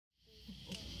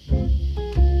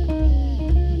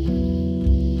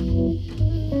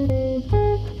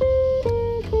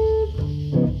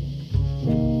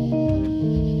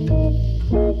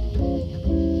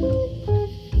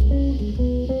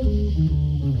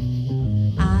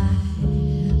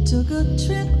took a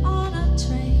trip on a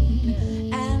train,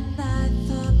 and I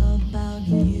thought about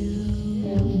you.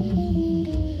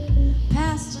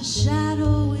 Past a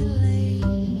shadowy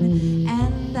lane,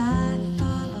 and I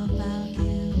thought about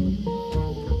you.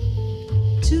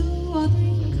 2 or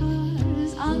 3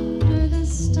 cars under the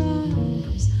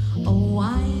stars, a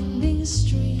winding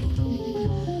stream,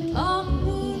 a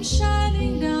moon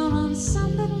shining down on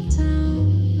some little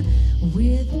town.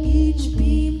 With each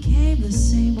beam came the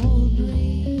same old dream.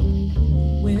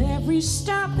 With every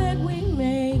stop that we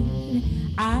made,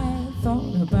 I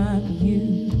thought about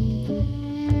you.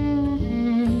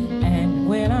 And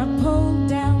when I pulled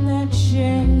down that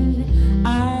shade,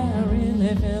 I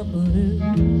really felt blue.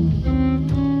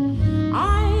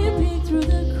 I peeked through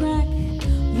the crack,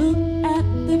 looked at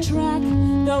the track,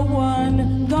 the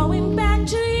one going back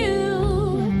to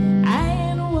you.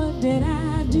 And what did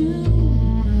I do?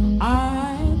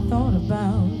 I thought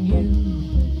about you.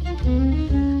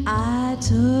 I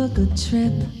took a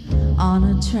trip on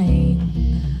a train,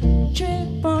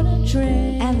 Trip on a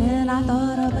train, and then I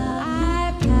thought about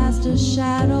I passed a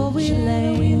shadowy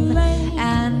lane,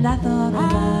 and I thought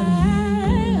about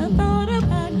you. I thought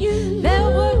about you. There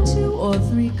were 2 or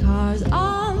 3 cars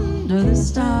under the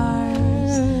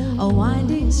stars, a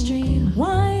winding stream,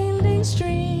 Winding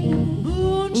stream,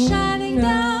 moon shining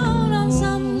down on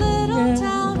some little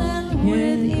town, and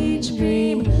with each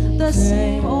beam the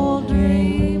same old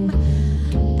dream.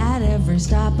 At every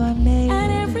stop I made,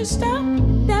 at every stop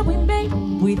that we made,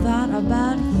 we thought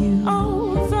about you.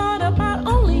 oh, thought about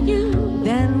only you.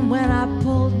 Then when I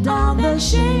pulled down the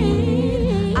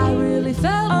shade, I really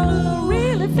felt blue.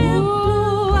 Really felt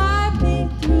blue. I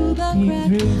peeked through the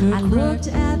crack. I looked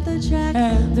at the track,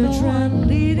 the one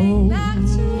leading back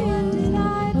to you. What did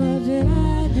I do? What did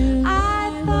I do? I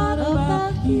thought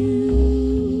about you.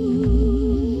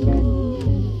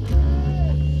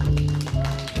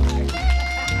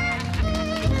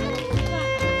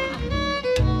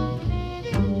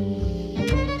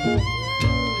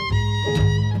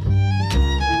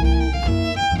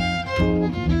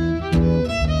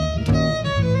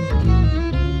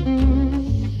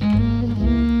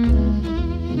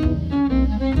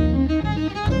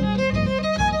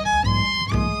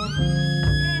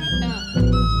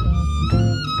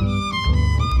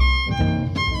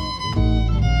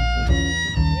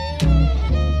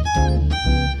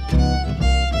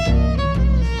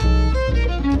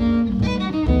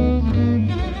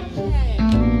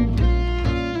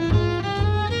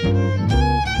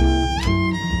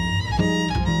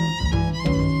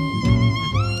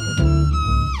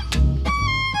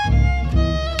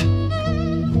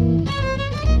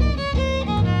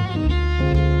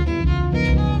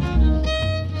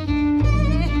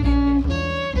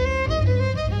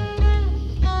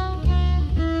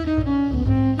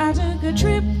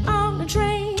 Trip on the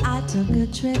train, I took a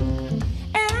trip,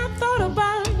 and I thought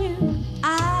about you.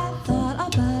 I thought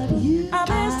about you. I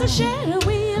passed a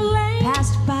shadowy lane,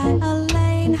 passed by a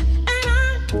lane, and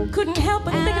I couldn't help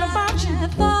but thinking about you. I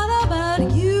thought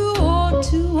about you. Oh,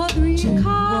 2 or 3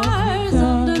 cars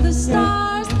under the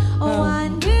stars, a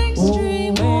winding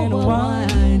stream, a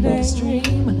winding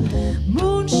stream,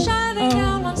 moon shining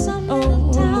down on some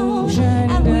little town,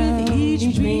 and with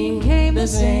each beam came the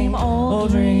same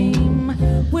old dream.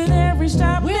 With every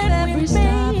stop that we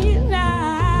made, I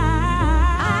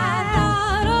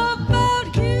thought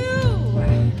about you.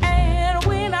 And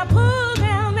when I pulled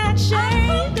down that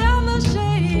shade,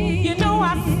 you know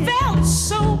I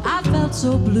felt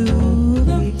so blue.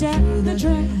 Looked at the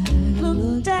track,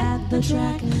 looked at the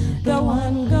track, the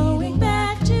one going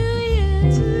back to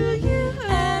you.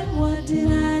 And what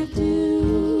did I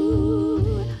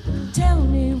do? Tell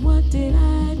me, what did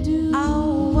I do?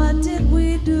 Oh, what did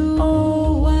we do?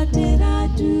 Oh, what did I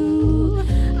do?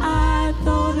 I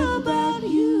thought about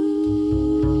you.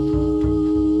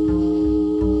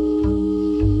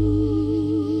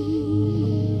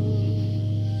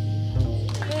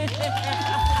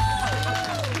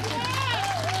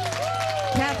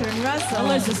 Catherine Russell.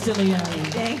 Melissa Stylianou.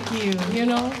 Thank you. You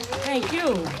know, thank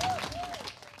you.